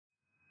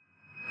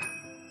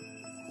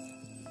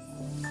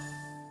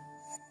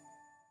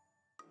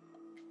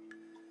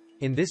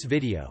In this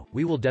video,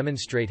 we will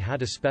demonstrate how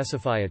to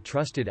specify a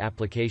trusted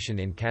application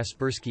in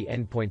Kaspersky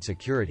Endpoint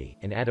Security,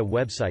 and add a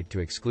website to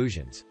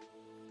exclusions.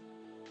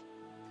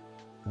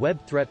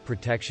 Web Threat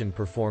Protection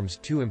performs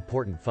two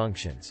important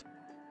functions.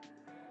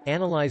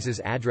 Analyzes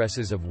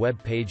addresses of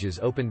web pages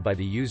opened by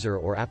the user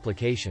or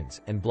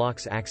applications, and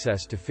blocks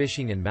access to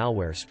phishing and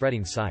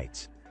malware-spreading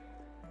sites.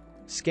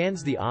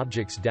 Scans the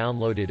objects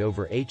downloaded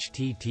over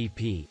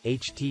HTTP,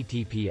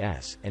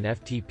 HTTPS, and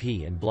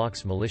FTP and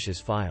blocks malicious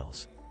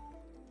files.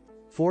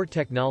 Four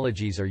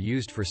technologies are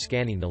used for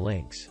scanning the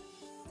links.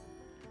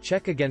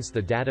 Check against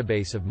the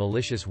database of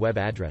malicious web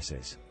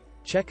addresses.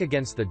 Check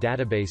against the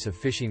database of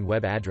phishing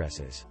web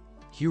addresses.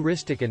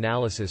 Heuristic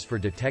analysis for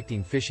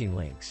detecting phishing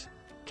links.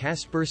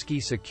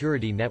 Kaspersky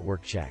Security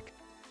Network Check.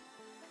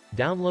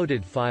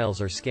 Downloaded files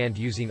are scanned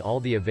using all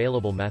the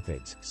available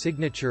methods,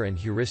 signature and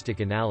heuristic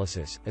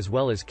analysis, as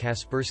well as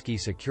Kaspersky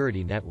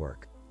Security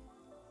Network.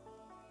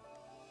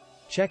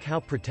 Check how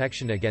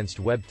protection against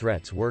web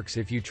threats works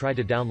if you try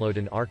to download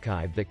an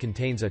archive that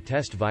contains a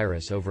test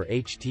virus over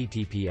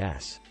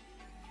HTTPS.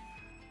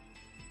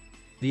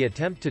 The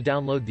attempt to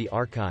download the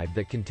archive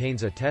that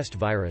contains a test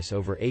virus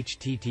over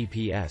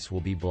HTTPS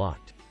will be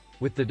blocked.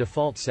 With the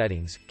default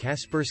settings,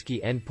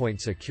 Kaspersky Endpoint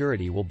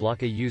Security will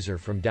block a user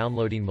from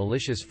downloading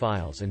malicious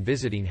files and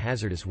visiting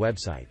hazardous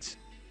websites.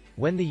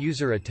 When the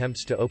user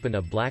attempts to open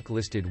a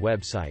blacklisted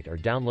website or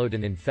download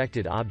an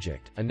infected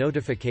object, a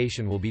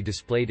notification will be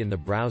displayed in the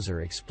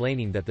browser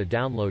explaining that the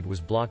download was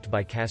blocked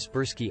by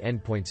Kaspersky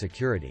Endpoint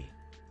Security.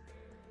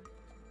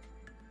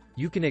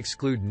 You can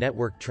exclude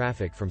network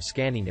traffic from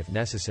scanning if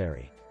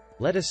necessary.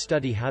 Let us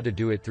study how to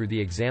do it through the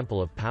example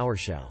of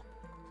PowerShell.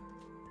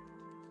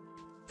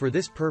 For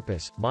this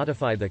purpose,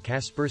 modify the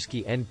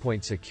Kaspersky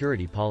Endpoint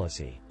Security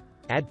policy.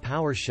 Add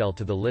PowerShell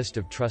to the list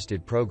of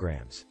trusted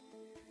programs.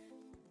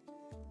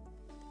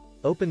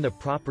 Open the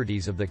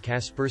properties of the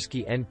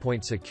Kaspersky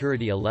Endpoint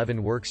Security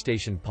 11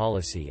 workstation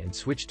policy and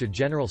switch to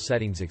General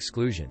Settings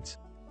Exclusions.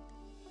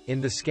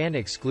 In the Scan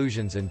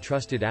Exclusions and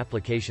Trusted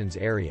Applications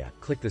area,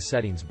 click the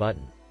Settings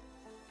button.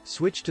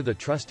 Switch to the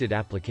Trusted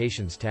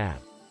Applications tab.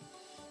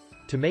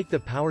 To make the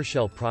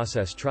PowerShell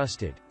process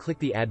trusted, click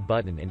the Add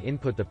button and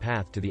input the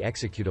path to the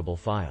executable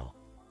file.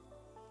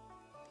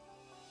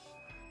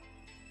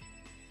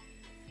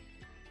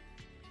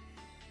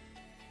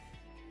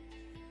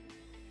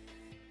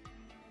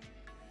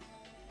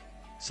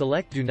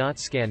 Select Do Not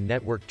Scan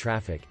Network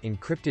Traffic,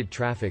 Encrypted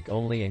Traffic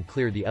Only and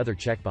clear the other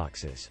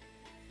checkboxes.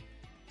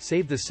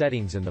 Save the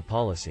settings in the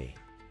policy.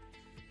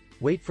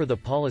 Wait for the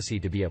policy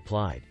to be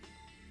applied.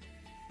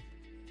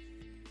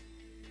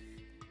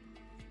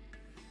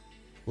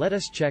 Let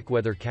us check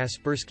whether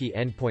Kaspersky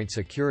Endpoint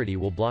Security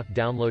will block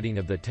downloading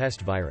of the test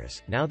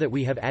virus, now that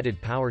we have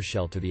added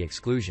PowerShell to the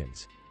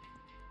exclusions.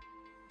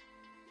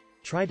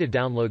 Try to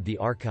download the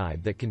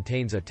archive that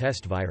contains a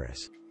test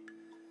virus.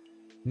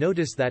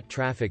 Notice that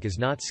traffic is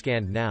not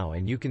scanned now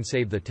and you can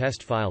save the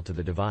test file to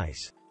the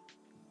device.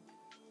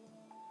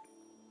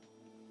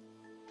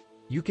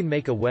 You can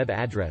make a web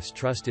address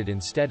trusted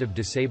instead of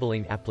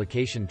disabling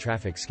application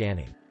traffic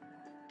scanning.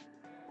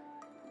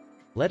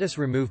 Let us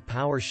remove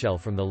PowerShell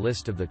from the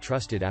list of the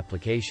trusted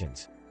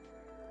applications.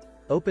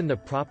 Open the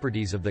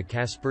properties of the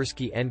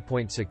Kaspersky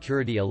Endpoint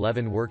Security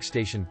 11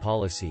 workstation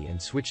policy and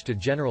switch to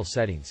General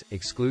Settings,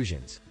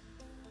 Exclusions.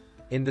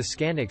 In the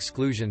Scan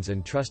Exclusions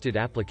and Trusted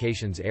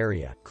Applications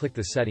area, click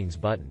the Settings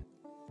button.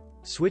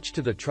 Switch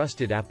to the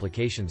Trusted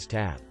Applications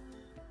tab.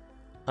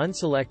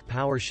 Unselect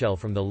PowerShell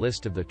from the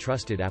list of the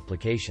trusted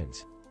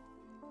applications.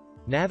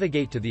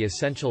 Navigate to the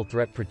Essential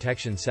Threat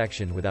Protection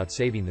section without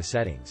saving the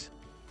settings.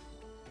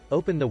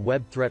 Open the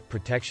Web Threat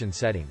Protection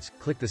settings,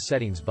 click the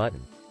Settings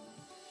button.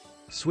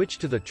 Switch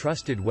to the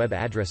Trusted Web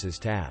Addresses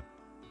tab.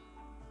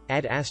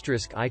 Add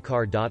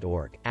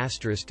 *icar.org,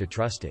 * to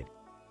Trusted.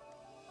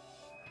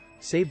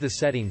 Save the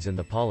settings in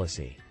the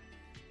policy.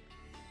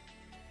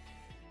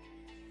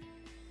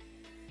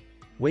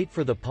 Wait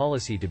for the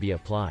policy to be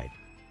applied.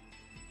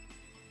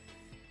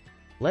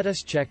 Let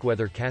us check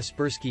whether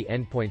Kaspersky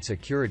Endpoint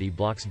Security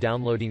blocks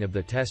downloading of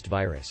the test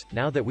virus,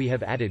 now that we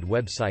have added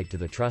website to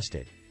the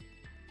trusted.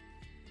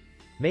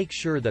 Make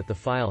sure that the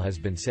file has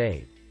been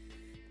saved.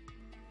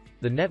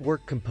 The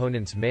network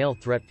components Mail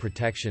Threat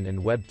Protection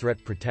and Web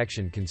Threat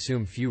Protection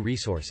consume few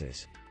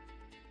resources.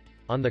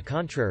 On the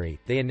contrary,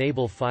 they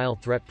enable file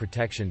threat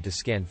protection to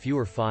scan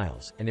fewer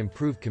files, and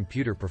improve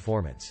computer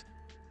performance.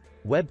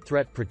 Web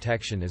Threat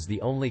Protection is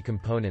the only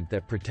component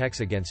that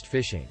protects against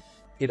phishing.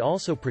 It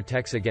also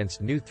protects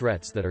against new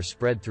threats that are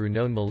spread through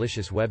known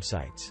malicious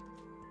websites.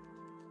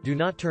 Do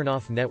not turn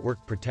off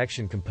network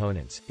protection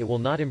components, it will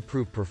not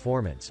improve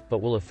performance,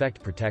 but will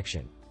affect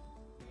protection.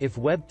 If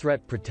Web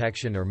Threat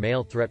Protection or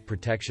Mail Threat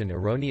Protection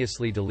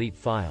erroneously delete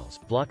files,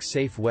 block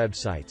safe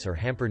websites or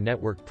hamper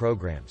network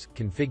programs,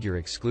 configure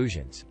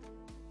exclusions.